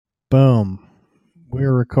Boom.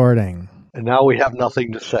 We're recording. And now we have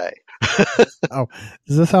nothing to say. Oh,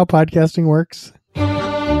 is this how podcasting works? Hey,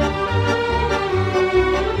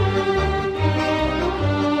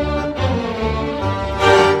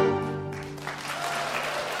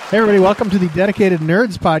 everybody. Welcome to the Dedicated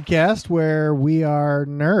Nerds podcast, where we are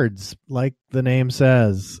nerds, like the name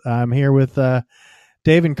says. I'm here with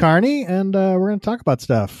Dave and Carney, and we're going to talk about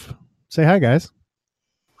stuff. Say hi, guys.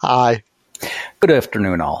 Hi. Good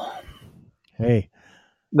afternoon, all. Hey.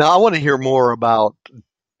 Now, I want to hear more about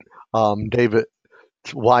David's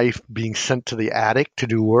wife being sent to the attic to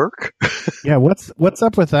do work. Yeah, what's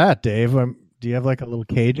up with that, Dave? Do you have like a little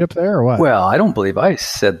cage up there or what? Well, I don't believe I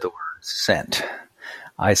said the word sent.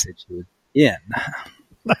 I said she was in.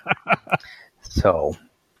 So.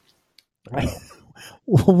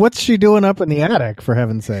 What's she doing up in the attic, for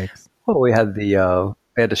heaven's sakes? Well, we had to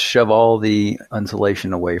shove all the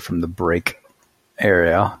insulation away from the break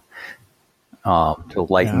area to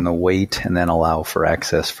lighten the weight and then allow for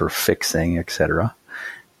access for fixing, etc.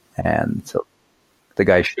 And so the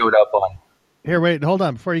guy showed up on. Here, wait, hold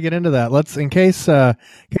on. Before you get into that, in case our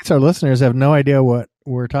listeners have no idea what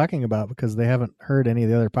we're talking about because they haven't heard any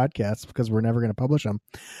of the other podcasts because we're never going to publish them.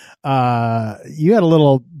 You had a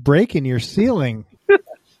little break in your ceiling,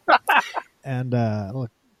 and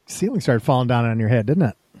look, ceiling started falling down on your head, didn't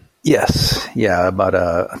it? Yes, yeah, about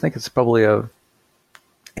I think it's probably a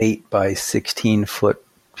 8 by 16 foot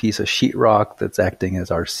piece of sheetrock that's acting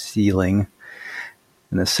as our ceiling.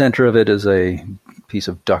 In the center of it is a piece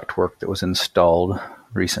of ductwork that was installed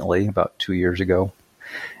recently, about 2 years ago.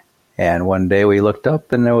 And one day we looked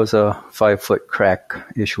up and there was a 5-foot crack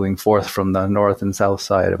issuing forth from the north and south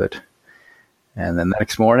side of it. And then the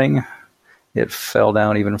next morning it fell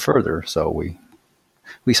down even further. So we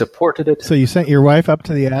supported it. So you sent your wife up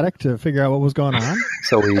to the attic to figure out what was going on?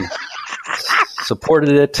 So we supported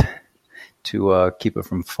it to keep it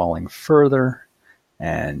from falling further.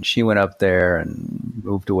 And she went up there and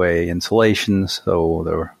moved away insulation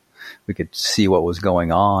so we could see what was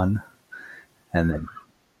going on. And then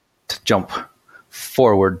to jump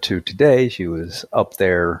forward to today, she was up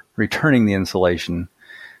there returning the insulation,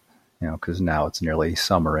 because now it's nearly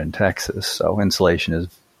summer in Texas, so insulation is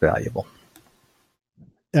valuable.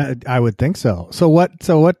 I would think so. So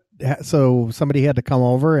somebody had to come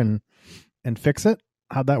over and fix it?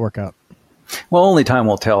 How'd that work out? Well, only time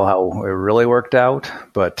will tell how it really worked out,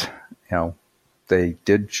 but, they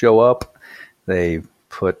did show up. They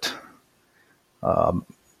put a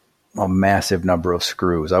massive number of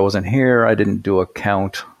screws. I wasn't here. I didn't do a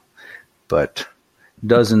count, but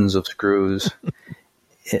dozens of screws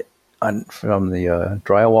from the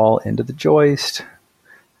drywall into the joist.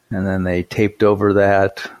 And then they taped over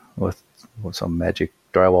that with some magic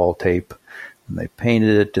drywall tape. And they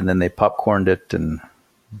painted it, and then they popcorned it, and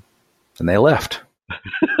they left.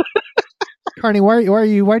 Carney, why do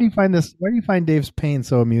you find Dave's pain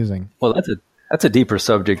so amusing? Well, that's a deeper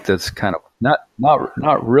subject. That's kind of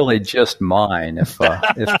not really just mine. If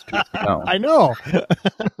I know.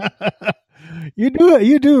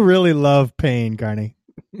 You do really love pain, Carney.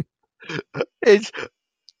 It's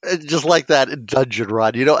just like that in Dungeon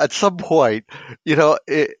Run. At some point,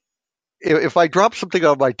 if I drop something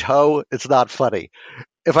on my toe, it's not funny.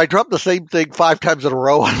 If I drop the same thing 5 times in a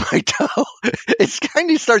row on my toe, it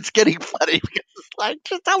kind of starts getting funny because it's like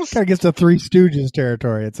just how kind of gets to Three Stooges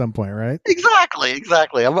territory at some point, right?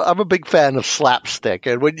 Exactly. I'm a big fan of slapstick,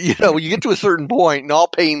 and when you get to a certain point, and all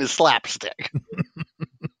pain is slapstick.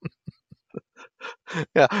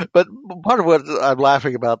 Yeah, but part of what I'm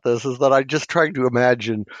laughing about this is that I'm just trying to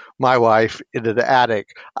imagine my wife in an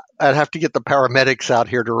attic. I'd have to get the paramedics out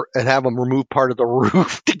here and have them remove part of the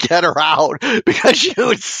roof to get her out because she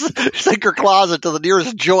would sink her closet to the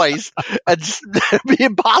nearest joist and it'd be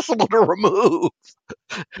impossible to remove.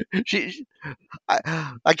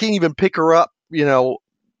 I can't even pick her up,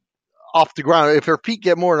 off the ground. If her feet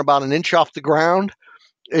get more than about an inch off the ground,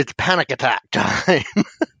 it's panic attack time.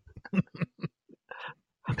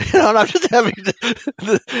 And I'm just having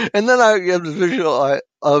and then I have this visual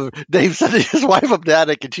of Dave sending his wife up the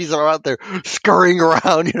attic, and she's out there scurrying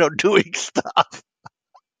around, doing stuff.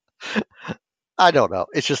 I don't know.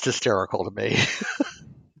 It's just hysterical to me.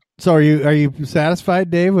 So are you satisfied,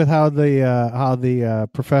 Dave, with how the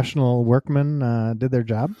professional workmen did their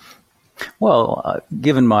job? Well,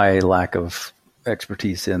 given my lack of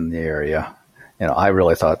expertise in the area, I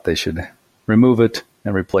really thought they should remove it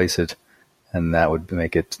and replace it. And that would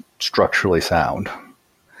make it structurally sound.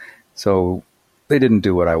 So they didn't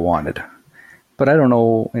do what I wanted. But I don't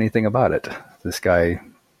know anything about it. This guy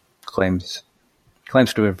claims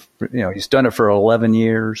to have, he's done it for 11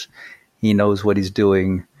 years. He knows what he's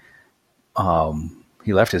doing.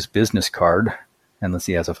 he left his business card, unless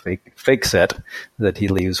he has a fake set that he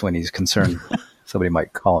leaves when he's concerned somebody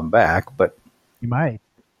might call him back. But You might.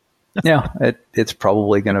 yeah, it's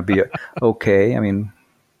probably going to be okay. I mean,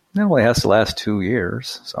 it only has to last 2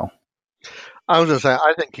 years, so. I was going to say,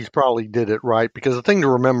 I think he's probably did it right, because the thing to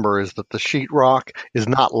remember is that the sheetrock is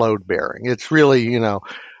not load bearing. It's really, a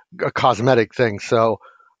cosmetic thing. So,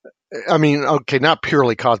 I mean, okay, not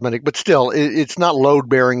purely cosmetic, but still, it's not load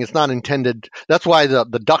bearing. It's not intended. That's why the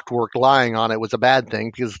ductwork lying on it was a bad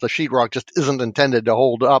thing, because the sheetrock just isn't intended to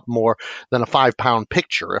hold up more than a 5-pound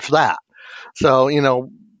picture, if that. So,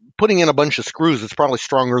 putting in a bunch of screws, it's probably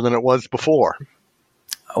stronger than it was before.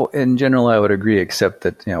 Oh, in general, I would agree, except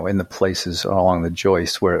that, in the places along the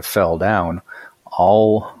joist where it fell down,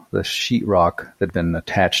 all the sheetrock that had been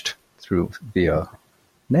attached through via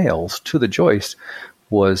nails to the joist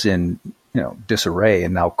was in, disarray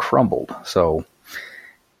and now crumbled. So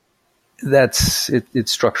its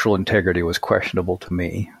structural integrity was questionable to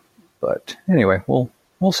me. But anyway, we'll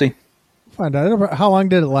see. Find out. How long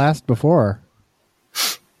did it last before?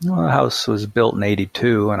 Well, the house was built in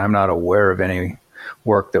 1982, and I'm not aware of any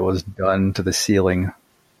work that was done to the ceiling.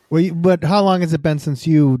 Well, but how long has it been since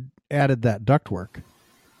you added that ductwork?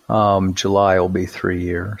 July will be 3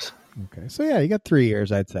 years. Okay, so yeah, you got 3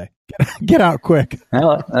 years, I'd say. Get out quick.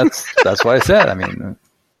 Well, that's what I said. I mean,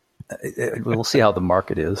 we'll see how the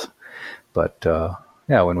market is, but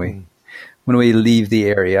yeah, when we leave the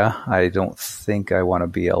area, I don't think I want to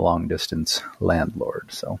be a long distance landlord.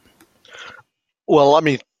 So, well, let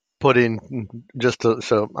me put in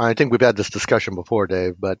so I think we've had this discussion before,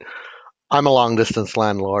 Dave, but I'm a long distance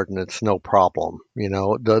landlord, and it's no problem.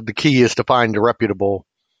 The key is to find a reputable,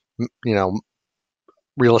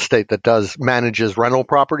 real estate that manages rental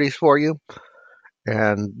properties for you,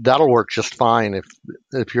 and that'll work just fine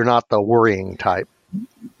if you're not the worrying type.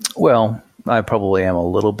 Well, I probably am a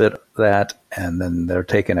little bit that, and then they're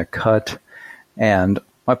taking a cut, and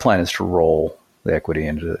my plan is to roll the equity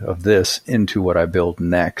of this into what I build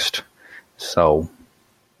next. So,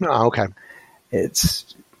 okay.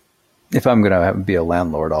 If I'm going to be a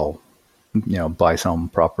landlord, I'll buy some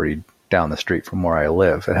property down the street from where I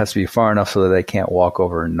live. It has to be far enough so that they can't walk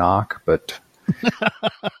over and knock. But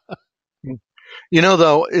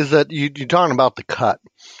though, is that you're talking about the cut?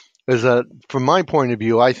 Is that from my point of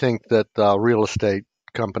view, I think that the real estate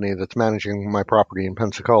company that's managing my property in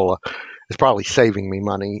Pensacola is probably saving me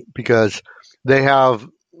money, because they have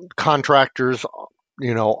contractors,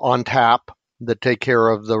 on tap that take care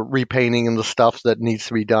of the repainting and the stuff that needs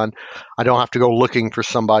to be done. I don't have to go looking for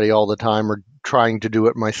somebody all the time or trying to do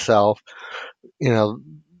it myself.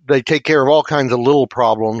 They take care of all kinds of little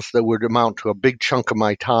problems that would amount to a big chunk of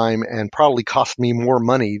my time and probably cost me more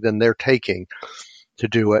money than they're taking to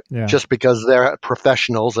do it, just because they're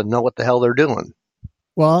professionals and know what the hell they're doing.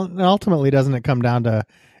 Well, ultimately, doesn't it come down to,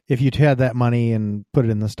 if you had that money and put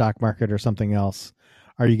it in the stock market or something else,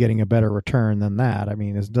 are you getting a better return than that? I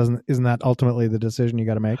mean, isn't that ultimately the decision you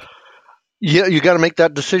got to make? Yeah, you got to make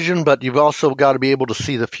that decision, but you've also got to be able to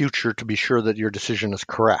see the future to be sure that your decision is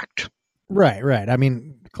correct. Right. I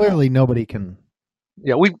mean, clearly nobody can.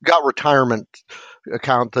 Yeah, we've got retirement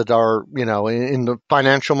accounts that are, in the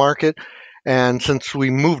financial market. And since we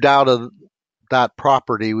moved out of that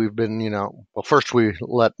property, we've been, well, first we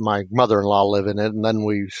let my mother-in-law live in it, and then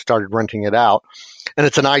we started renting it out. And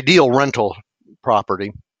it's an ideal rental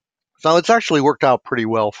property. So it's actually worked out pretty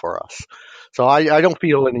well for us. So I don't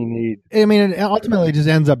feel any need. I mean, it ultimately just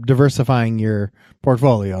ends up diversifying your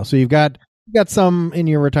portfolio. So you've got some in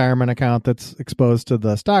your retirement account that's exposed to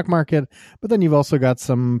the stock market, but then you've also got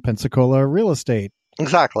some Pensacola real estate.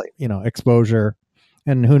 Exactly. Exposure.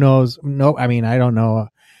 And who knows? No, I mean, I don't know.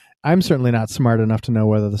 I'm certainly not smart enough to know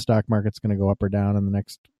whether the stock market's going to go up or down in the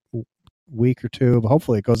next week or two, but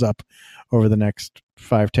hopefully it goes up over the next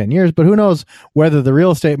 5-10 years. But who knows whether the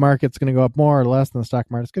real estate market's going to go up more or less than the stock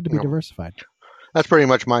market. It's good to be diversified. That's pretty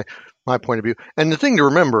much my point of view. And the thing to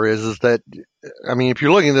remember is that, I mean, if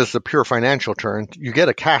you're looking at this as a pure financial term, you get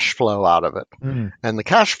a cash flow out of it. Mm. And the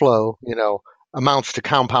cash flow, amounts to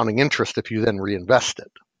compounding interest if you then reinvest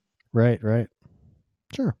it. Right.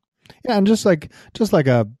 Sure. Yeah, and just like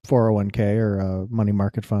a 401k or a money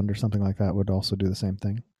market fund or something like that would also do the same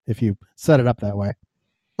thing if you set it up that way.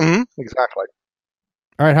 Mm-hmm. Exactly.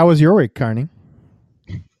 All right, how was your week, Carney?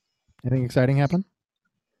 Anything exciting happen?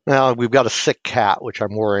 Well, we've got a sick cat, which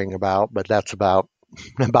I'm worrying about, but that's about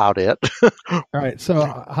it. All right.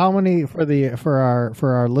 So, how many for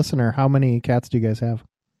our listener? How many cats do you guys have?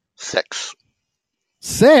 6.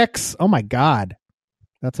 6? Oh my God,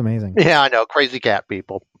 that's amazing. Yeah, I know, crazy cat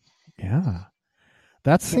people. Yeah,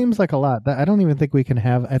 that seems like a lot. I don't even think we can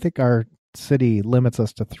have. I think our city limits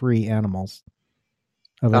us to 3 animals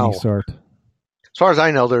of any Oh. sort. As far as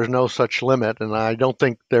I know, there's no such limit, and I don't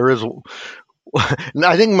think there is.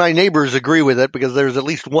 I think my neighbors agree with it because there's at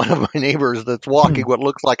least one of my neighbors that's walking what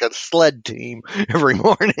looks like a sled team every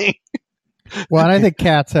morning. Well, and I think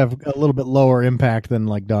cats have a little bit lower impact than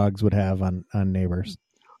like dogs would have on neighbors.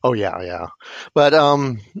 Oh yeah. But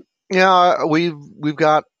yeah, we've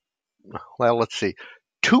got, well, let's see,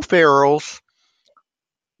 2 ferals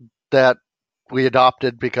that we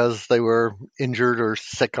adopted because they were injured or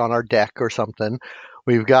sick on our deck or something.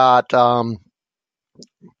 We've got 2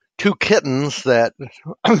 kittens that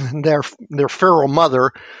their feral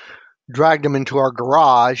mother dragged them into our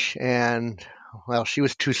garage, and well, she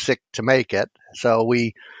was too sick to make it, so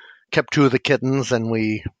we kept 2 of the kittens, and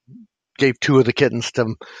we gave 2 of the kittens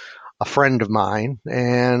to a friend of mine,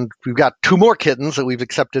 and we've got 2 more kittens that we've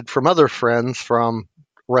accepted from other friends from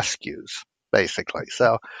rescues, basically.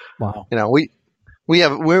 So, wow,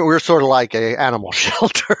 we're sort of like a animal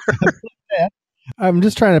shelter. I'm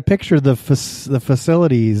just trying to picture the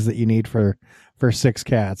facilities that you need for 6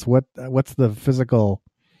 cats. What's the physical?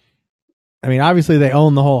 I mean, obviously they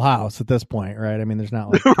own the whole house at this point, right? I mean, there's not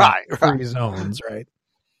like free zones, right?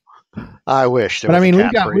 I wish. But I mean,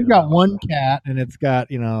 we've got 1 cat, and it's got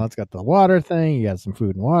the water thing. You got some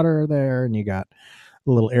food and water there, and you got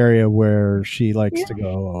a little area where she likes to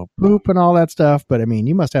go poop and all that stuff. But I mean,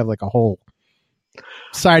 you must have like a whole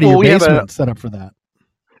side of your basement set up for that.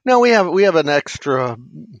 No, we have an extra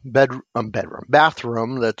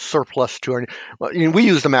bathroom that's surplus to our. We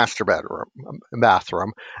use the master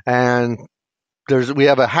bathroom, and we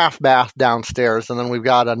have a half bath downstairs, and then we've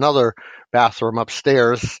got another bathroom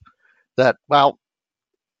upstairs that, well,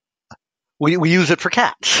 we use it for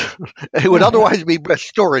cats. It would otherwise be a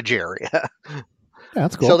storage area. Yeah,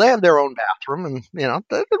 that's cool. So they have their own bathroom, and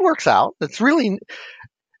it works out. It's really.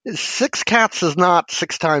 6 cats is not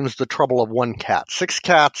 6 times the trouble of 1 cat. 6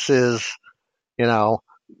 cats is,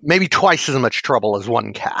 maybe twice as much trouble as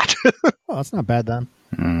 1 cat. Oh, that's not bad then.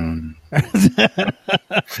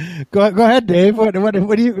 Go ahead, Dave. What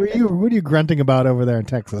are you grunting about over there in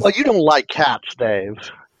Texas? Well, you don't like cats, Dave.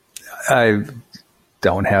 I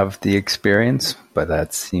don't have the experience, but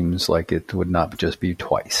that seems like it would not just be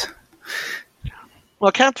twice.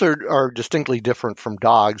 Well, cats are distinctly different from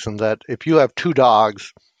dogs in that if you have 2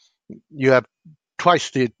 dogs, you have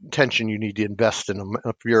twice the attention you need to invest in them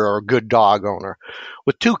if you're a good dog owner.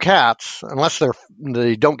 With 2 cats, unless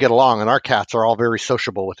they don't get along, and our cats are all very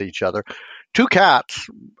sociable with each other, 2 cats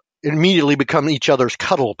immediately become each other's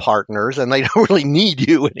cuddle partners, and they don't really need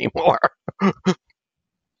you anymore.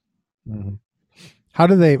 Mm-hmm. How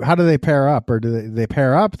do they pair up, or do they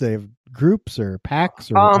pair up? Do they have groups or packs,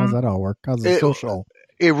 or how does that all work? How's it social?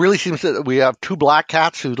 It really seems that we have 2 black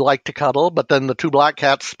cats who like to cuddle, but then the 2 black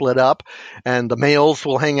cats split up, and the males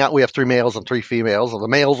will hang out. We have 3 males and 3 females, and the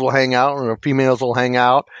males will hang out, and the females will hang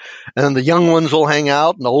out, and then the young ones will hang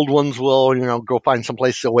out, and the old ones will, go find some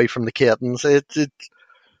place away from the kittens. Oh,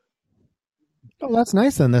 that's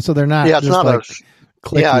nice then. So they're not. Yeah, it's not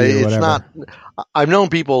clicky or whatever. not. I've known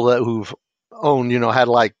people who've owned, had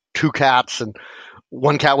like 2 cats, and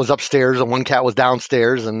 1 cat was upstairs and 1 cat was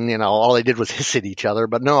downstairs, and all they did was hiss at each other.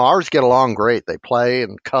 But no, ours get along great. They play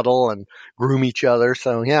and cuddle and groom each other.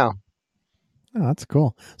 So yeah. Oh, that's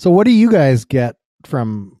cool. So what do you guys get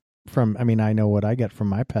from? I mean, I know what I get from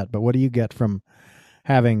my pet, but what do you get from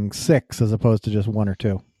having 6 as opposed to just 1 or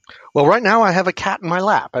 2? Well, right now I have a cat in my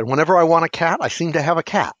lap, and whenever I want a cat, I seem to have a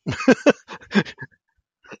cat.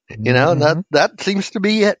 And that seems to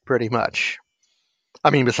be it pretty much. I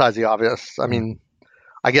mean, besides the obvious,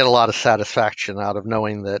 I get a lot of satisfaction out of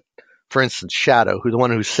knowing that, for instance, Shadow, the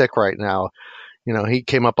one who's sick right now, he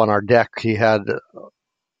came up on our deck. He had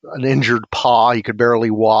an injured paw. He could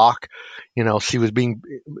barely walk. He was being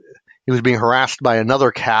harassed by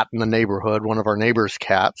another cat in the neighborhood, one of our neighbor's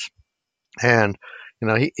cats. And,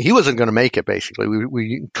 he wasn't going to make it, basically.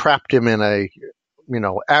 We trapped him in a,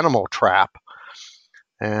 animal trap.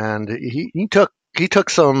 And he took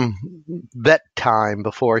some vet time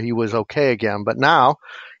before he was okay again. But now,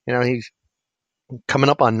 he's coming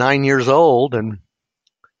up on 9 years old and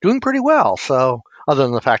doing pretty well. So other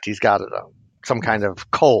than the fact he's got some kind of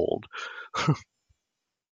cold.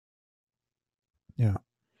 Yeah.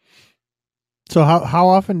 So how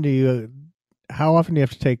often do you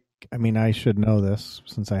have to take, I mean, I should know this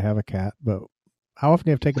since I have a cat, but how often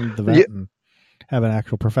do you have to take him to the vet and have an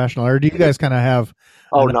actual professional, or do you guys kind of have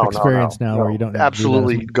experience now where you don't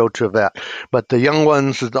absolutely go to a vet? But the young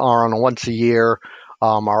ones are on a once a year.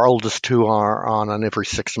 Our oldest 2 are on an every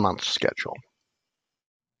 6 month schedule.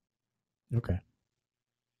 Okay.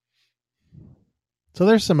 So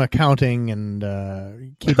there's some accounting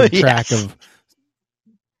and keeping track Yes. of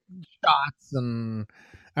shots, and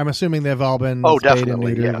I'm assuming they've all been Oh, spayed and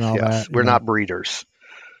definitely. neutered Yes, and all yes. that. We're Yeah. not breeders.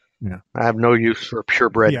 Yeah. I have no use for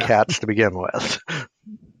purebred Yeah. cats to begin with.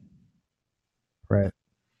 Right.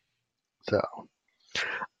 So,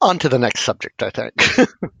 on to the next subject, I think.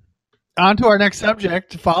 On to our next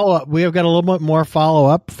subject, follow up. We have got a little bit more follow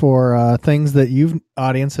up for things that you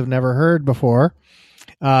audience have never heard before.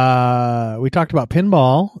 We talked about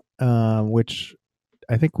pinball, which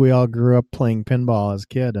I think we all grew up playing pinball as a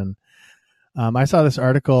kid, and I saw this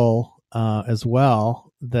article as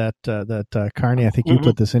well that Carney, I think you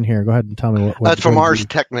put this in here. Go ahead and tell me what That's from what Ars you-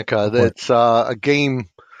 Technica. It's a game.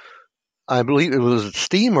 I believe it was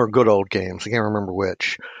Steam or Good Old Games. I can't remember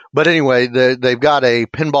which. But anyway, they've got a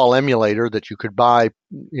pinball emulator that you could buy,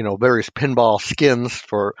 various pinball skins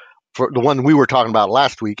for the one we were talking about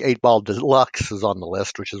last week. 8-Ball Deluxe is on the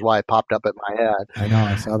list, which is why it popped up in my head. I know,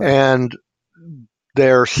 I saw that. And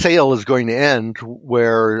their sale is going to end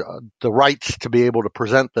where the rights to be able to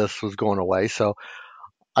present this was going away. So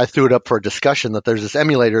I threw it up for a discussion that there's this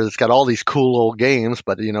emulator that's got all these cool old games,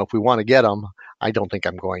 but if we want to get them, I don't think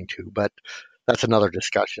I'm going to, but that's another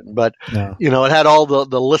discussion. But No. it had all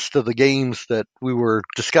the list of the games that we were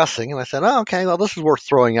discussing, and I said, "Oh, okay, well, this is worth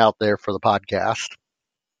throwing out there for the podcast."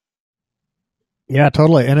 Yeah,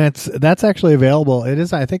 totally. And that's actually available. It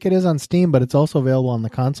is, I think it is on Steam, but it's also available on the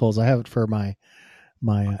consoles. I have it for my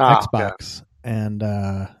Xbox, and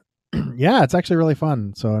yeah, it's actually really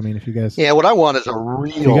fun. So I mean, if you guys, Yeah, what I want is a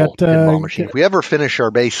real pinball machine. If we ever finish our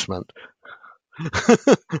basement.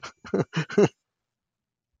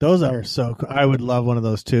 Those are so cool. I would love one of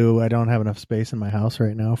those too. I don't have enough space in my house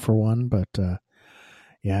right now for one, but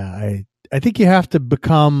yeah, I think you have to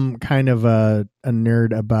become kind of a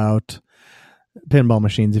nerd about pinball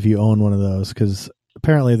machines if you own one of those, because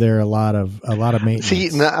apparently there are a lot of maintenance. See,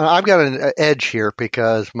 now, I've got an edge here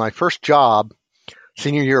because my first job,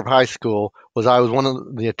 senior year of high school, I was one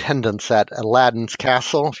of the attendants at Aladdin's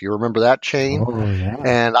Castle, if you remember that chain. Oh, yeah.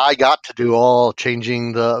 And I got to do all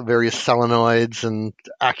changing the various solenoids and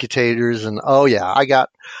actuators, and oh yeah, I got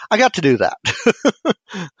to do that.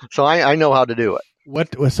 So I know how to do it.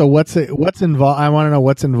 What's involved? I want to know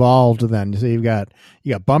what's involved then. So you got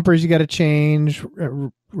bumpers you got to change,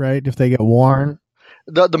 right? If they get worn.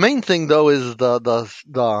 The main thing though is the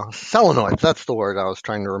solenoids. That's the word I was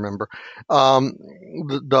trying to remember.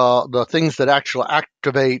 The things that actually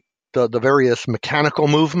activate the various mechanical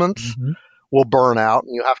movements will burn out,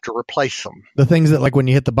 and you have to replace them. The things that, like, when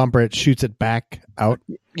you hit the bumper, it shoots it back out.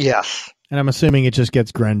 Yes. And I'm assuming it just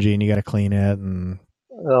gets grungy, and you got to clean it. And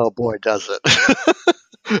oh boy, does it!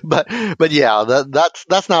 but yeah,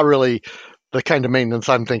 that's not really the kind of maintenance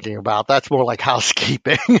I'm thinking about. That's more like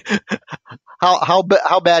housekeeping.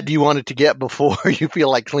 How bad do you want it to get before you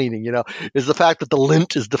feel like cleaning? Is the fact that the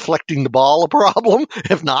lint is deflecting the ball a problem?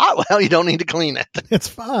 If not, well, you don't need to clean it. It's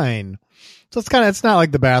fine. So it's not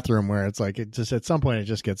like the bathroom where it's like it just at some point it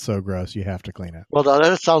just gets so gross you have to clean it. Well,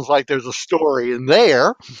 that sounds like there's a story in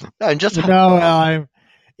there, and just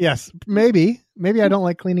yes, maybe I don't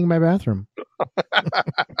like cleaning my bathroom.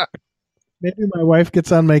 Maybe my wife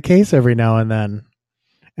gets on my case every now and then.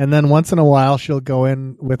 And then once in a while, she'll go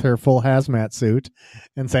in with her full hazmat suit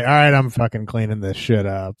and say, all right, I'm fucking cleaning this shit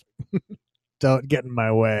up. Don't get in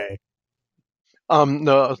my way.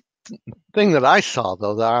 The thing that I saw,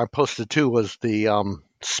 though, that I posted too, was the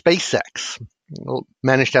SpaceX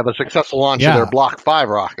managed to have a successful launch of their Block 5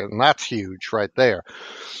 rocket, and that's huge right there.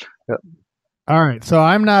 All right, so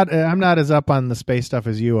I'm not as up on the space stuff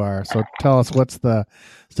as you are. So tell us, what's the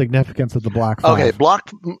significance of the Block 5? Okay,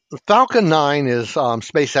 Falcon 9 is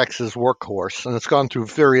SpaceX's workhorse, and it's gone through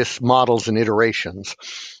various models and iterations.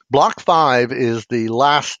 Block 5 is the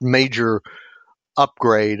last major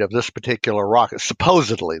upgrade of this particular rocket,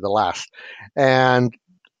 supposedly the last, and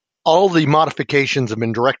all the modifications have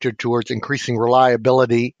been directed towards increasing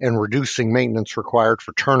reliability and reducing maintenance required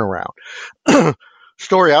for turnaround.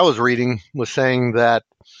 Story I was reading was saying that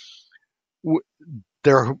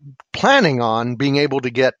they're planning on being able to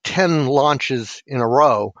get 10 launches in a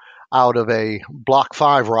row out of a Block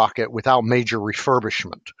 5 rocket without major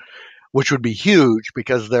refurbishment, which would be huge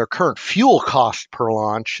because their current fuel cost per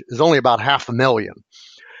launch is only about $500,000.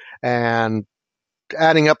 And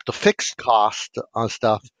adding up the fixed cost on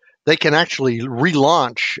stuff, they can actually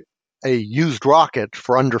relaunch a used rocket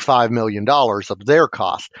for under $5 million of their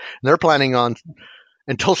cost. And they're planning on,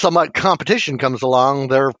 until some competition comes along,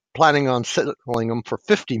 they're planning on selling them for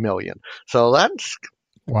 $50 million. So that's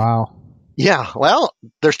wow. Yeah, well,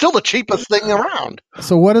 they're still the cheapest thing around.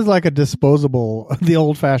 So what is like a disposable, the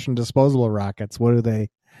old-fashioned disposable rockets? What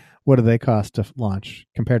what do they cost to launch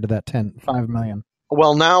compared to that 5 million?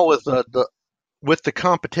 Well, now with the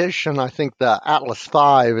competition, I think the Atlas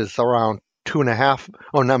V is around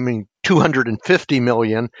 250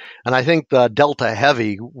 million, and I think the Delta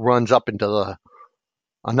Heavy runs up into the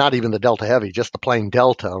not even the Delta Heavy, just the plain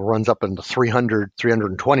Delta runs up into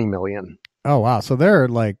 320 million. Oh wow! So they're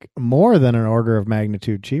like more than an order of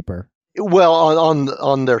magnitude cheaper. Well,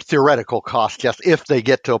 on their theoretical cost, yes, if they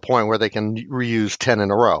get to a point where they can reuse 10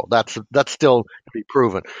 in a row, that's still to be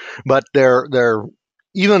proven. But they're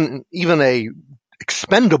even a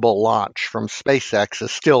expendable launch from SpaceX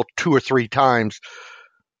is still 2 or 3 times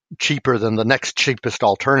cheaper than the next cheapest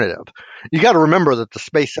alternative. You got to remember that the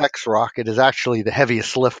SpaceX rocket is actually the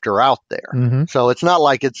heaviest lifter out there. Mm-hmm. So it's not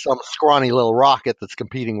like it's some scrawny little rocket that's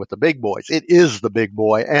competing with the big boys. It is the big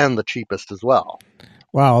boy and the cheapest as well.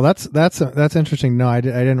 Wow, that's interesting. No, I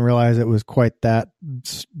didn't realize it was quite that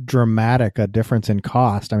dramatic a difference in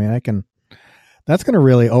cost. I mean, that's going to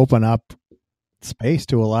really open up space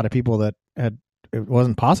to a lot of people that it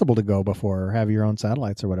wasn't possible to go before or have your own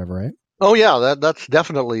satellites or whatever, right? Oh yeah, that's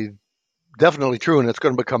definitely true, and it's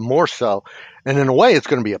going to become more so. And in a way, it's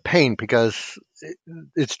going to be a pain because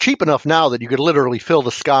it's cheap enough now that you could literally fill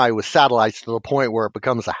the sky with satellites to the point where it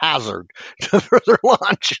becomes a hazard to further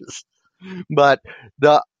launches. But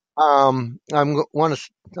I'm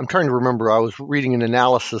trying to remember. I was reading an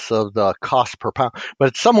analysis of the cost per pound, but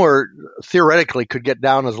it's somewhere theoretically could get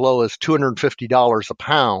down as low as $250 a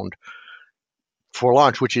pound for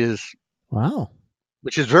launch, which is wow.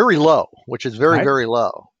 Which is very low, very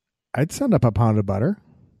low. I'd send up a pound of butter.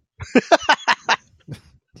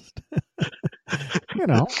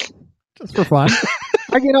 Just for fun.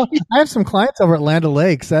 I have some clients over at Land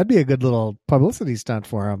O'Lakes. That'd be a good little publicity stunt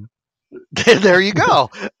for them. There you go.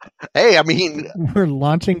 Hey, I mean, we're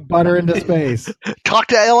launching butter into space. Talk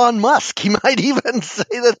to Elon Musk. He might even say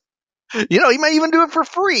that, he might even do it for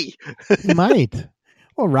free. He might.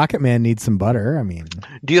 Well, Rocket Man needs some butter. I mean,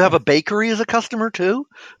 do you have a bakery as a customer too?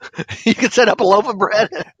 You could set up a loaf of bread.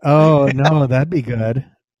 Oh no, that'd be good.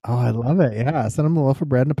 Oh, I love it. Yeah, send them a loaf of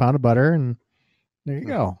bread and a pound of butter, and there you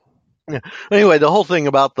go. Yeah. Anyway, the whole thing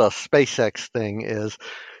about the SpaceX thing is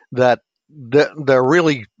that they're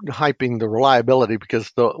really hyping the reliability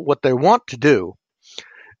because what they want to do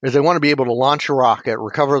is they want to be able to launch a rocket,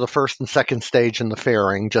 recover the first and second stage in the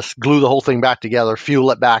fairing, just glue the whole thing back together, fuel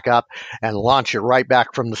it back up, and launch it right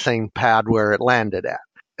back from the same pad where it landed at.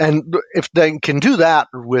 And if they can do that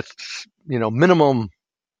with, minimum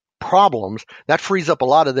problems, that frees up a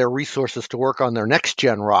lot of their resources to work on their next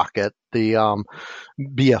gen rocket, the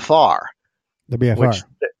BFR. The BFR.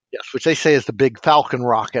 Which they say is the big Falcon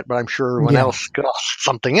rocket, but I'm sure everyone else calls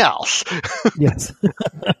something else. Yes.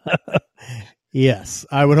 Yes,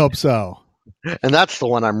 I would hope so. And that's the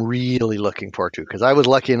one I'm really looking forward to because I was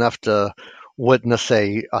lucky enough to witness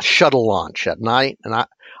a shuttle launch at night, and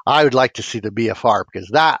I would like to see the BFR because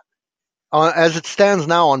that, as it stands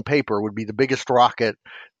now on paper, would be the biggest rocket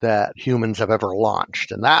that humans have ever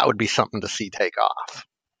launched, and that would be something to see take off.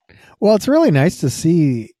 Well, it's really nice to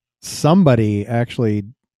see somebody actually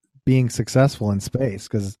being successful in space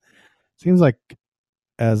because it seems like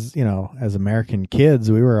as American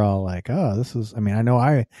kids, we were all like, oh, this is, I know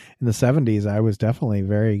in the 70s, I was definitely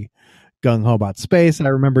very gung ho about space. And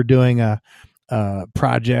I remember doing a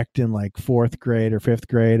project in like 4th grade or 5th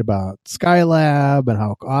grade about Skylab and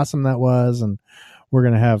how awesome that was. And we're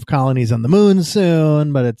going to have colonies on the moon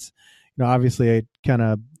soon, but it's, obviously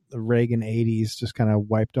the Reagan 80s just kind of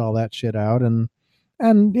wiped all that shit out. And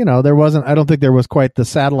I don't think there was quite the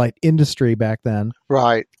satellite industry back then.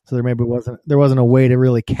 Right. So there wasn't a way to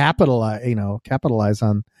really capitalize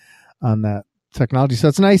on that technology. So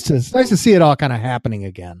it's nice to see it all kind of happening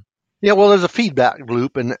again. Yeah, well, there's a feedback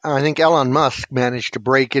loop, and I think Elon Musk managed to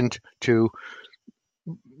break into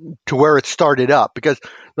where it started up because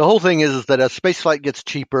the whole thing is that as spaceflight gets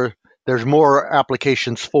cheaper, there's more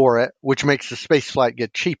applications for it, which makes the spaceflight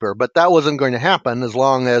get cheaper. But that wasn't going to happen as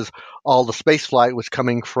long as all the spaceflight was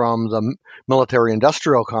coming from the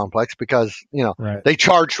military-industrial complex because, right. They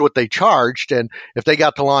charged what they charged. And if they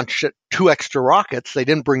got to launch 2 extra rockets, they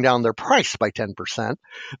didn't bring down their price by 10%.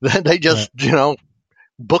 They just, right.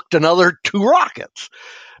 Booked another 2 rockets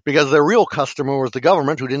because their real customer was the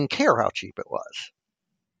government who didn't care how cheap it was.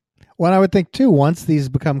 Well, I would think, too, once these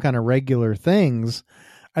become kind of regular things,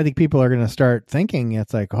 I think people are going to start thinking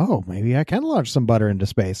it's like, oh, maybe I can launch some butter into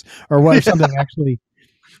space, or what if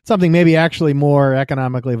something maybe actually more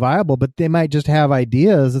economically viable, but they might just have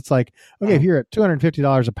ideas. It's like, okay, if you're at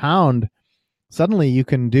 $250 a pound, suddenly you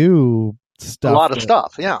can do stuff. A lot of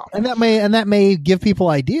stuff. Yeah. And that may give people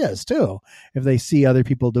ideas too. If they see other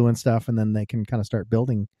people doing stuff and then they can kind of start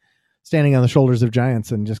building standing on the shoulders of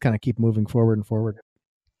giants and just kind of keep moving forward and forward.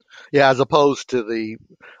 Yeah, as opposed to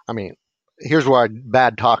here's where I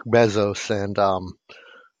bad talk Bezos and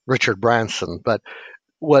Richard Branson, but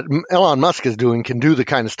what Elon Musk is doing can do the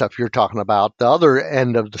kind of stuff you're talking about. The other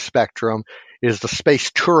end of the spectrum is the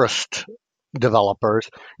space tourist developers.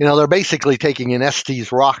 They're basically taking an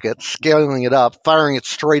Estes rocket, scaling it up, firing it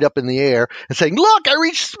straight up in the air, and saying, "Look, I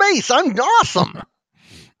reached space. I'm awesome."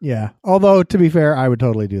 Yeah. Although, to be fair, I would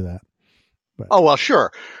totally do that. But. Oh, well,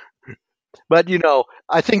 sure. But,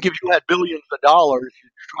 I think if you had billions of dollars,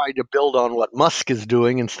 you'd try to build on what Musk is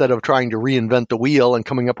doing instead of trying to reinvent the wheel and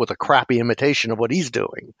coming up with a crappy imitation of what he's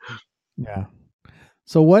doing. Yeah.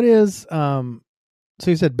 So what is, so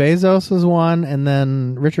you said Bezos is one, and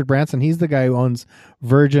then Richard Branson, he's the guy who owns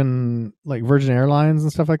Virgin Airlines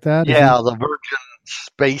and stuff like that? Yeah, the Virgin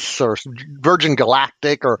Space or Virgin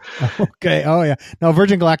Galactic or. Okay. Oh, yeah. No,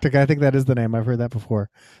 Virgin Galactic, I think that is the name. I've heard that before.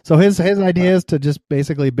 So his idea is to just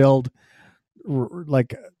basically build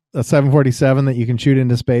like a 747 that you can shoot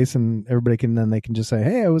into space, and everybody they can just say,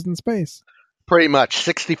 "Hey, I was in space." Pretty much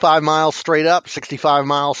 65 miles straight up, 65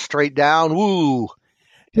 miles straight down. Woo.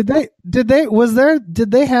 Did they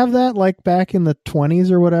have that like back in the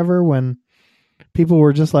 20s or whatever, when people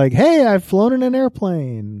were just like, "Hey, I've flown in an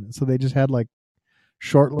airplane." So they just had like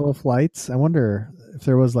short little flights. I wonder if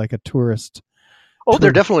there was like a tourist. Oh,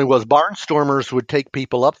 there definitely was. Barnstormers would take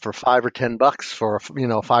people up for $5 or $10 for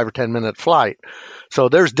a 5 or 10 minute flight. So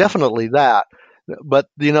there's definitely that. But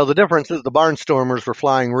the difference is the Barnstormers were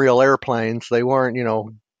flying real airplanes. They weren't,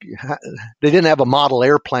 they didn't have a model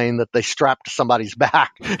airplane that they strapped to somebody's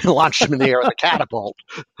back and launched them in the air with a catapult,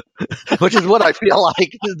 which is what I feel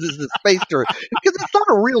like is the space tour. Because it's not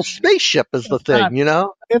a real spaceship is the thing,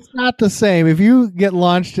 It's not the same. If you get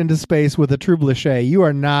launched into space with a trebuchet, you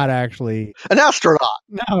are not actually an astronaut.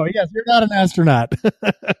 No, yes, you're not an astronaut.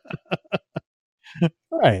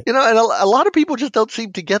 Right. And a lot of people just don't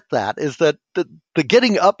seem to get that, is that the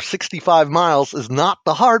getting up 65 miles is not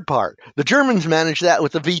the hard part. The Germans managed that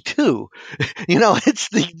with the V2. It's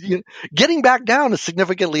getting back down is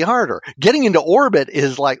significantly harder. Getting into orbit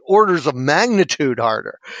is like orders of magnitude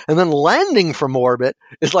harder. And then landing from orbit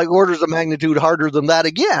is like orders of magnitude harder than that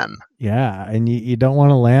again. Yeah. And you don't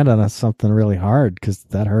want to land on something really hard because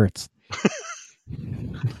that hurts.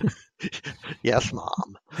 Yes,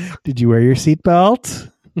 Mom. Did you wear your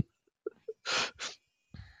seatbelt?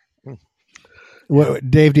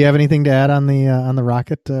 Dave, do you have anything to add on the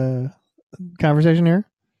rocket conversation here?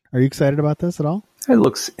 Are you excited about this at all? It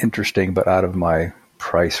looks interesting, but out of my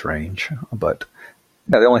price range. But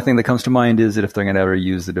yeah, the only thing that comes to mind is that if they're going to ever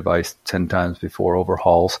use the device 10 times before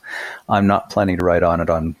overhauls, I'm not planning to ride on it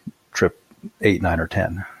on trip 8, 9, or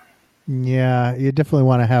 10. Yeah, you definitely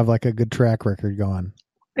want to have like a good track record going.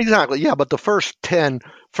 Exactly. Yeah, but the first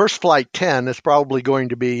flight 10 is probably going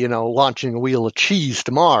to be, launching a wheel of cheese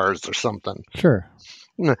to Mars or something. Sure.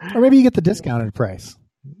 Or maybe you get the discounted price.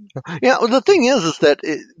 Yeah, well, the thing is that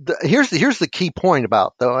here's the key point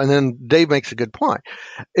about, though, and then Dave makes a good point,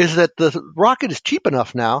 is that the rocket is cheap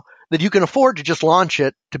enough now that you can afford to just launch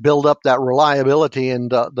it to build up that reliability and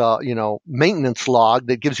the maintenance log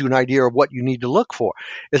that gives you an idea of what you need to look for.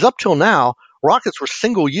 Is up till now, rockets were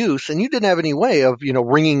single use, and you didn't have any way of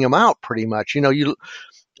wringing them out. Pretty much,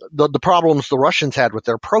 the problems the Russians had with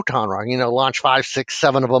their proton rocket, launch 5, 6,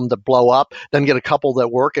 7 of them that blow up, then get a couple that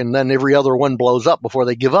work, and then every other one blows up before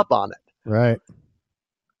they give up on it. Right.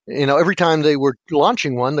 Every time they were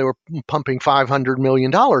launching one, they were pumping $500 million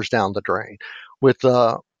down the drain. With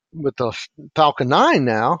the Falcon 9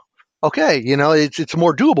 now, okay, it's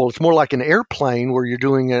more doable. It's more like an airplane where you're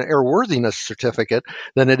doing an airworthiness certificate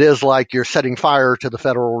than it is like you're setting fire to the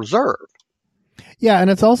Federal Reserve. Yeah, and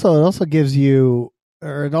it also gives you,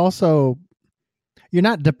 you're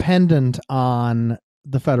not dependent on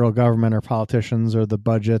the federal government or politicians or the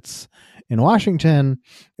budgets in Washington.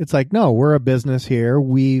 It's like, no, we're a business here.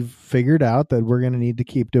 We've figured out that we're going to need to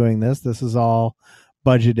keep doing this. This is all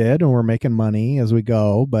budgeted and we're making money as we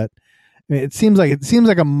go. But it seems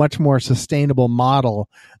like a much more sustainable model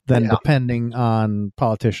than depending on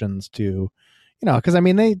politicians to, because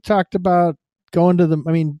they talked about going to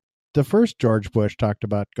the first George Bush talked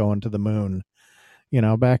about going to the moon,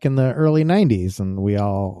 back in the early 90s, and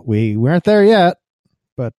we weren't there yet,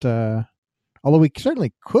 but although we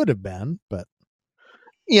certainly could have been, but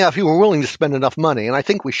yeah, if you were willing to spend enough money, and I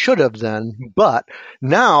think we should have then. But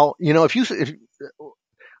now, if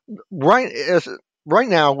right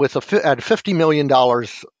now with at $50 million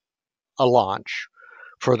a launch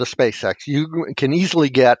for the SpaceX, you can easily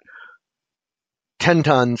get 10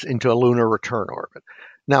 tons into a lunar return orbit.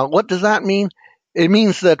 Now, what does that mean? It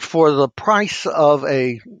means that for the price of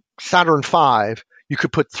a Saturn V, you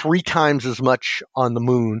could put 3 times as much on the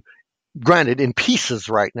moon, granted in pieces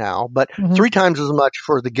right now, but 3 times as much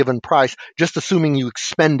for the given price, just assuming you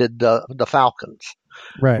expended the Falcons.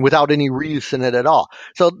 Right. Without any reuse in it at all.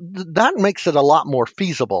 So that makes it a lot more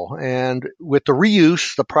feasible. And with the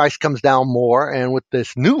reuse, the price comes down more. And with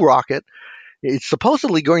this new rocket, it's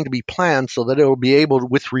supposedly going to be planned so that it will be able,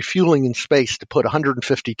 with refueling in space, to put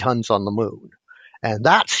 150 tons on the moon. And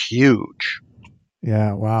that's huge.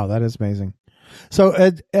 Yeah. Wow. That is amazing.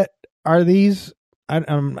 So are these, I'm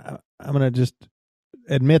going to just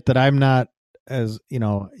admit that I'm not as,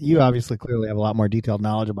 you obviously clearly have a lot more detailed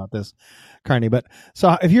knowledge about this, Carney. But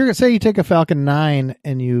so if you're, say you take a Falcon 9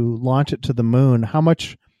 and you launch it to the moon, how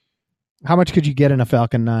much could you get in a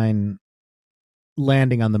Falcon 9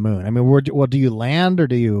 landing on the moon? I mean, do you land or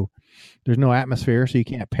there's no atmosphere, so you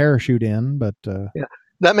can't parachute in, but yeah,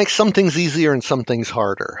 that makes some things easier and some things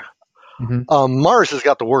harder. Mars has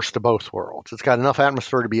got the worst of both worlds. It's got enough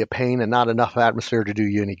atmosphere to be a pain and not enough atmosphere to do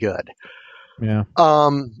you any good. Yeah.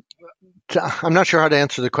 I'm not sure how to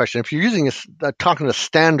answer the question. If you're using talking to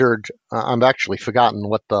standard, I've actually forgotten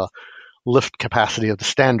what the lift capacity of the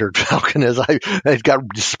standard Falcon is. I got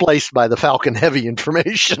displaced by the Falcon Heavy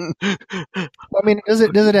information. I mean, does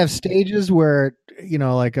it have stages where,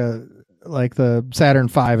 like the Saturn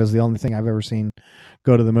V is the only thing I've ever seen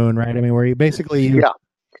go to the moon, right? I mean, where yeah,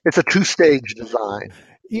 it's a 2-stage design.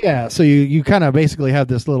 Yeah, so you kind of basically have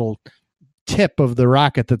this little tip of the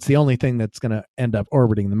rocket that's the only thing that's going to end up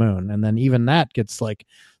orbiting the moon, and then even that gets like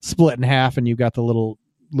split in half, and you've got the little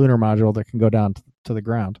lunar module that can go down to the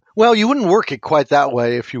ground. Well, you wouldn't work it quite that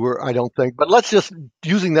way if you were, I don't think, but let's just,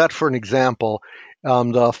 using that for an example,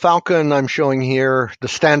 the Falcon I'm showing here, the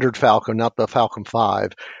standard Falcon, not the Falcon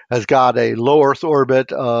 5, has got a low Earth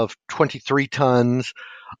orbit of 23 tons.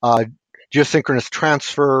 Geosynchronous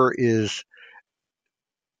transfer is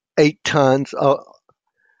 8 tons.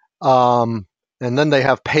 And then they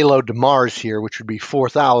have payload to Mars here, which would be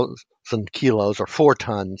 4,000 kilos or 4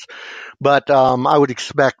 tons. But I would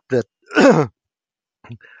expect that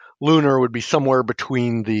lunar would be somewhere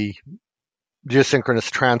between the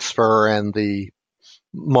geosynchronous transfer and the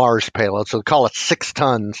Mars payload. So call it 6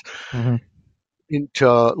 tons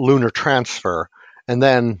into lunar transfer. And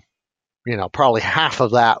then, probably half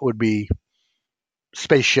of that would be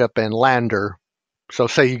spaceship and lander. So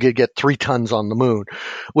say you could get 3 tons on the moon,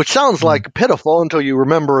 which sounds like pitiful until you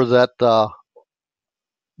remember that the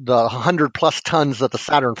 100 plus tons that the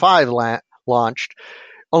Saturn V launched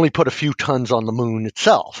only put a few tons on the moon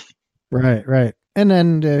itself. Right. And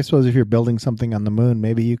then I suppose if you're building something on the moon,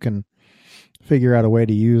 maybe you can figure out a way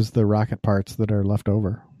to use the rocket parts that are left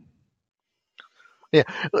over. Yeah,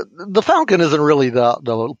 the Falcon isn't really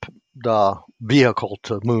the vehicle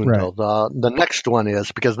to the moon, right. though. The next one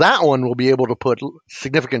is, because that one will be able to put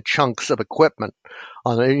significant chunks of equipment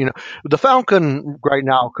on it. The Falcon right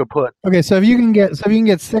now could put. Okay, so if you can get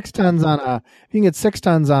 6 tons on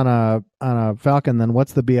a Falcon, then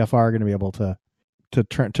what's the BFR going to be able to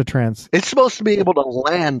trans? It's supposed to be able to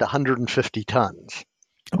land 150 tons.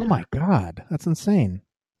 Oh my God, that's insane.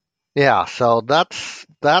 Yeah, so that's.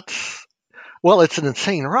 Well, it's an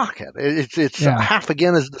insane rocket. It's half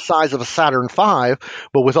again as the size of a Saturn V,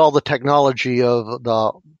 but with all the technology of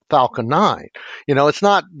the Falcon 9. It's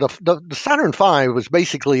not the Saturn V was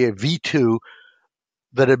basically a V2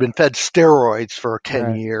 that had been fed steroids for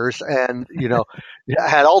 10 years, and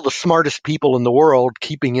had all the smartest people in the world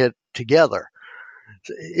keeping it together.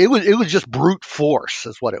 It was just brute force,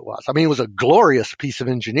 is what it was. I mean, it was a glorious piece of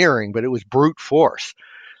engineering, but it was brute force.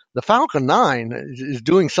 The Falcon 9 is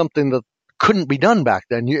doing something that couldn't be done back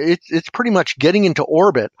then. It's pretty much getting into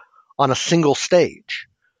orbit on a single stage.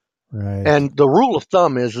 Right. And the rule of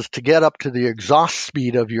thumb is to get up to the exhaust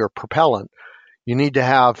speed of your propellant, you need to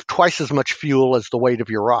have twice as much fuel as the weight of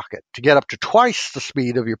your rocket. To get up to twice the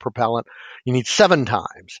speed of your propellant, you need 7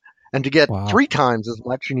 times. And to get 3 times as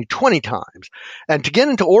much, you need 20 times. And to get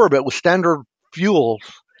into orbit with standard fuels,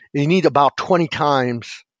 you need about 20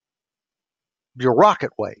 times your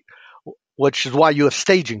rocket weight, which is why you have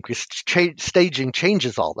staging, because staging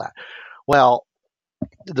changes all that. Well,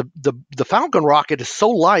 the Falcon rocket is so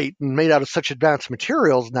light and made out of such advanced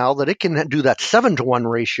materials now that it can do that 7-to-1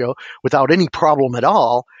 ratio without any problem at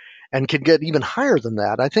all, and can get even higher than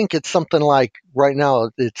that. I think it's something like, right now,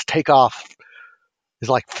 its takeoff is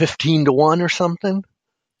like 15-to-1 or something.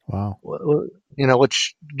 Wow.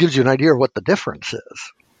 Which gives you an idea of what the difference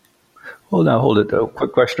is. Well, now hold it. A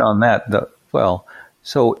quick question on that.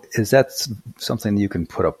 So is that something you can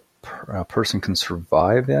put a a person can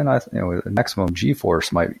survive in. Maximum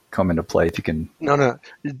G-force might come into play if you can. No.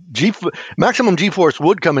 Maximum G-force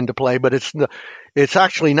would come into play, but it's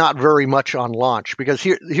actually not very much on launch, because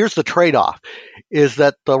here's the trade-off, is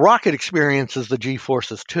that the rocket experiences the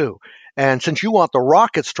G-forces too. And since you want the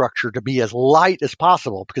rocket structure to be as light as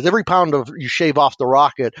possible, because every pound you shave off the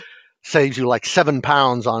rocket saves you like 7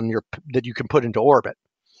 pounds that you can put into orbit,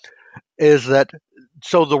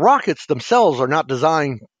 so the rockets themselves are not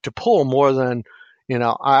designed to pull more than,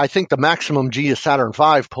 I think the maximum G a Saturn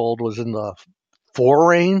V pulled was in the 4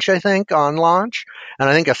 range, I think, on launch. And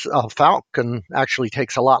I think a Falcon actually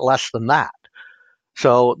takes a lot less than that.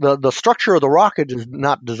 So the structure of the rocket is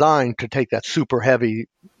not designed to take that super heavy,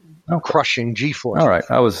 crushing G-force. All right.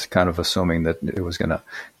 I was kind of assuming that it was going to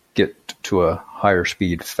get to a higher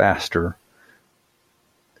speed faster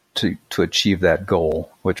to achieve that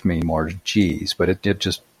goal, which means more G's, but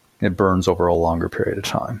it burns over a longer period of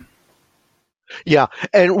time. Yeah,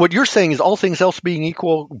 and what you're saying is, all things else being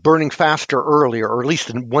equal, burning faster earlier, or at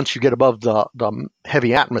least once you get above the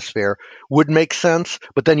heavy atmosphere, would make sense.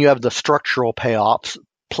 But then you have the structural payoffs.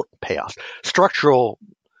 Structural.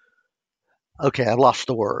 Okay, I lost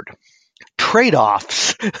the word.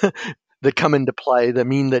 Trade-offs that come into play that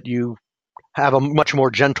mean that you have a much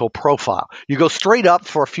more gentle profile. You go straight up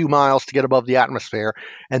for a few miles to get above the atmosphere,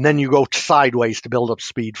 and then you go sideways to build up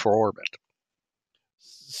speed for orbit.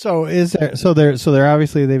 So they're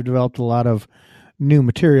obviously, they've developed a lot of new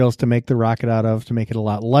materials to make the rocket out of, to make it a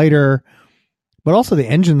lot lighter, but also the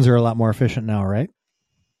engines are a lot more efficient now, right?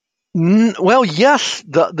 Well, yes,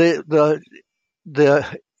 the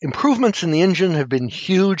improvements in the engine have been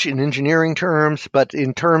huge in engineering terms, but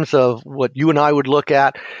in terms of what you and I would look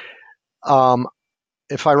at,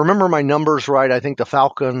 if I remember my numbers right, I think the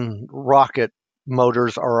Falcon rocket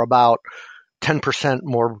motors are about 10%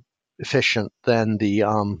 more efficient than the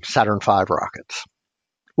Saturn V rockets,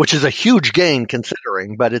 which is a huge gain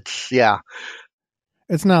considering. But it's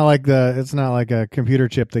not like a computer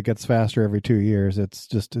chip that gets faster every 2 years.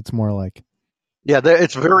 It's more like. Yeah,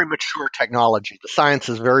 it's very mature technology. The science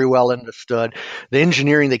is very well understood. The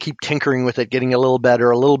engineering, they keep tinkering with it, getting a little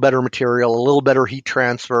better material, a little better heat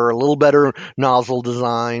transfer, a little better nozzle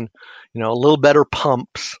design, a little better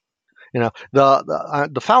pumps.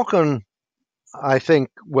 The Falcon, I think,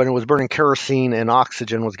 when it was burning kerosene and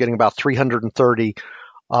oxygen, was getting about 330,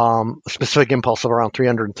 specific impulse of around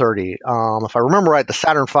 330. If I remember right, the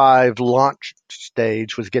Saturn V launch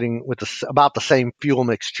stage was getting, about the same fuel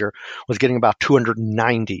mixture, was getting about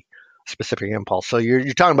 290 specific impulse. So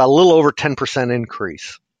you're talking about a little over 10%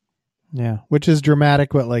 increase. Yeah, which is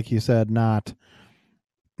dramatic, but like you said, not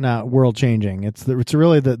world changing. It's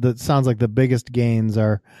really the sounds like the biggest gains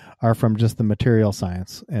are from just the material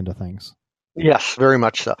science end of things. Yes, very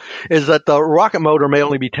much so. Is that the rocket motor may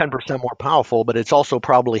only be 10% more powerful, but it's also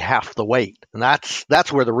probably half the weight, and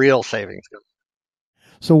that's where the real savings go.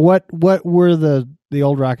 So what were the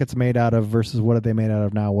old rockets made out of versus what are they made out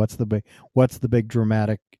of now? What's the big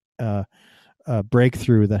dramatic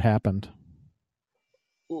breakthrough that happened?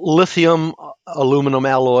 Lithium aluminum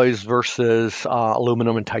alloys versus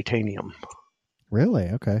aluminum and titanium. Really?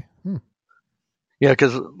 Okay. Yeah,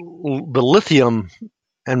 because the lithium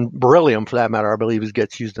and beryllium, for that matter, I believe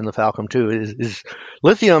gets used in the Falcon too. Is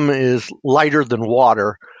lithium is lighter than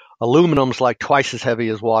water. Aluminum's like twice as heavy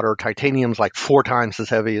as water. Titanium's like 4 times as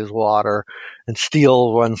heavy as water, and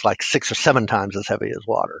steel runs like 6 or 7 times as heavy as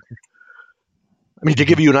water. I mean, to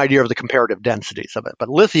give you an idea of the comparative densities of it. But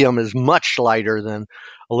lithium is much lighter than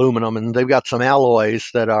aluminum, and they've got some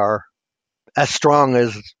alloys that are as strong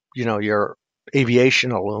as your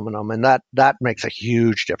aviation aluminum, and that makes a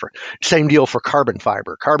huge difference. Same deal for carbon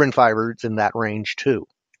fiber. Carbon fiber is in that range too.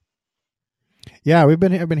 Yeah, I've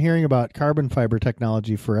been hearing about carbon fiber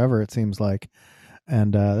technology forever, it seems like,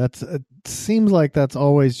 and it seems like that's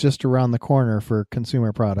always just around the corner for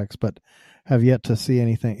consumer products, but have yet to see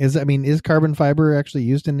anything. Is carbon fiber actually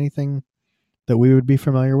used in anything that we would be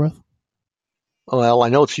familiar with? Well, I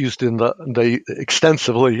know it's used in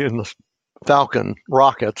extensively in the Falcon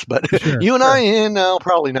rockets, but you and I, no,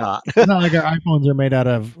 probably not. It's not like our iPhones are made out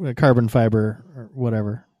of carbon fiber or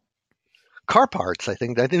whatever. Car parts, I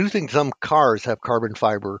do think some cars have carbon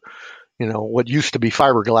fiber. What used to be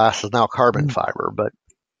fiberglass is now carbon fiber, but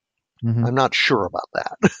I'm not sure about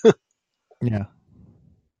that. Yeah.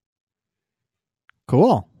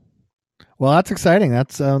 Cool. Well, that's exciting.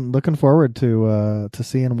 That's looking forward to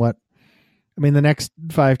seeing what. I mean, the next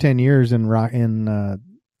 5-10 years in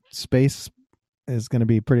space is going to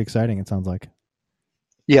be pretty exciting. It sounds like.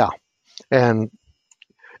 Yeah, and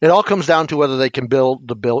it all comes down to whether they can build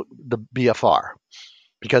the BFR,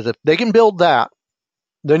 because if they can build that,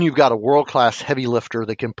 then you've got a world-class heavy lifter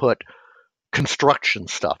that can put construction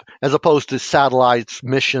stuff, as opposed to satellites,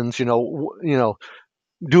 missions, doing a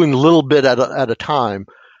little bit at a time.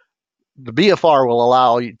 The BFR will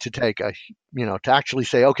allow you to take to actually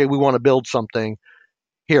say, okay, we want to build something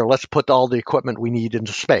here. Let's put all the equipment we need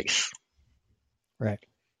into space. Right.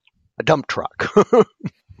 A dump truck.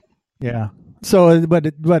 Yeah. So,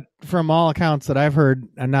 but from all accounts that I've heard,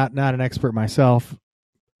 I'm not an expert myself,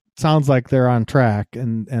 sounds like they're on track,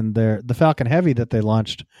 and the Falcon Heavy that they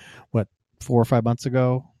launched, 4 or 5 months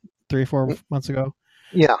ago, 3 or 4 months ago.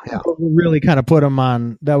 Yeah. Really kind of put them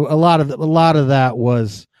on that. A lot of that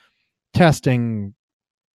was testing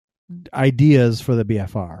ideas for the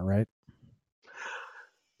BFR, right?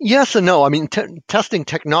 Yes and no. I mean, testing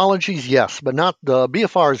technologies, yes, but not the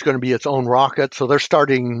BFR is going to be its own rocket, so they're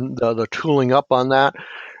starting the tooling up on that.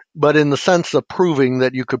 But in the sense of proving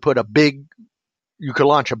that you could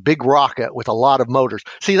launch a big rocket with a lot of motors.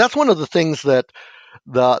 See, that's one of the things that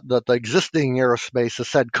the existing aerospace has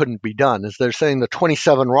said couldn't be done. Is they're saying the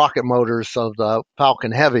 27 rocket motors of the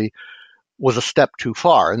Falcon Heavy was a step too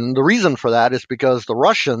far, and the reason for that is because the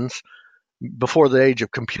Russians, before the age of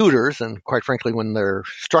computers, and quite frankly when their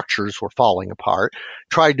structures were falling apart,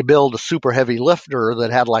 tried to build a super heavy lifter that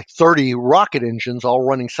had like 30 rocket engines all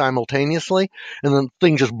running simultaneously, and then the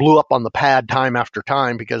thing just blew up on the pad time after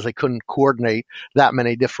time because they couldn't coordinate that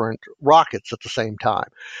many different rockets at the same time.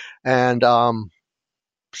 And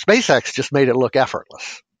SpaceX just made it look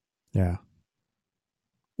effortless. Yeah.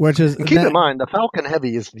 And keep in mind, the Falcon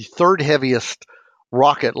Heavy is the third heaviest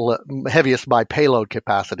rocket, heaviest by payload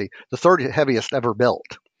capacity, the third heaviest ever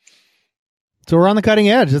built. So we're on the cutting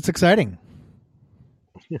edge. It's exciting.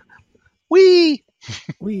 Wee.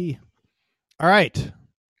 All right.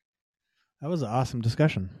 That was an awesome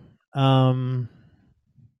discussion.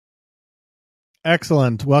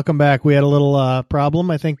 Excellent. Welcome back. We had a little problem.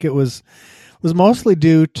 I think it was mostly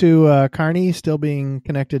due to Carney still being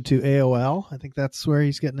connected to AOL. I think that's where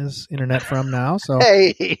he's getting his internet from now. So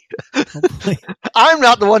hey, I'm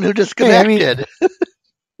not the one who disconnected. Hey,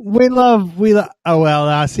 we love. Oh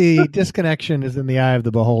well, see, disconnection is in the eye of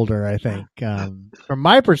the beholder. I think, from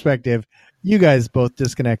my perspective, you guys both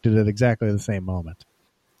disconnected at exactly the same moment.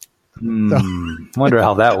 Wonder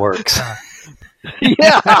how that works.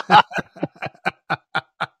 Yeah.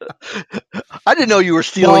 I didn't know you were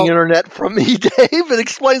stealing internet from me, Dave. It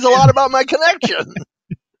explains a lot about my connection.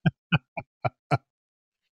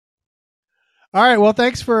 All right. Well,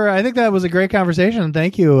 I think that was a great conversation.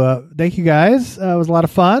 Thank you. Thank you guys. It was a lot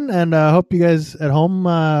of fun, and I hope you guys at home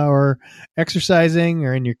or exercising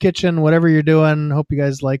or in your kitchen, whatever you're doing, hope you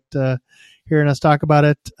guys liked hearing us talk about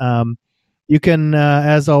it. You can,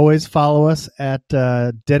 as always, follow us at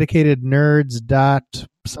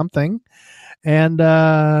dedicatednerds.something. And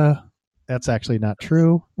that's actually not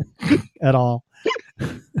true at all.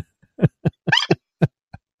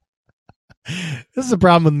 This is a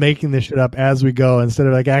problem with making this shit up as we go instead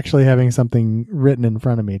of actually having something written in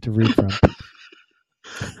front of me to read from.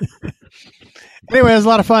 Anyway, it was a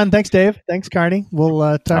lot of fun. Thanks, Dave. Thanks, Carney.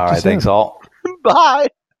 We'll talk to you soon. Thanks all. Bye.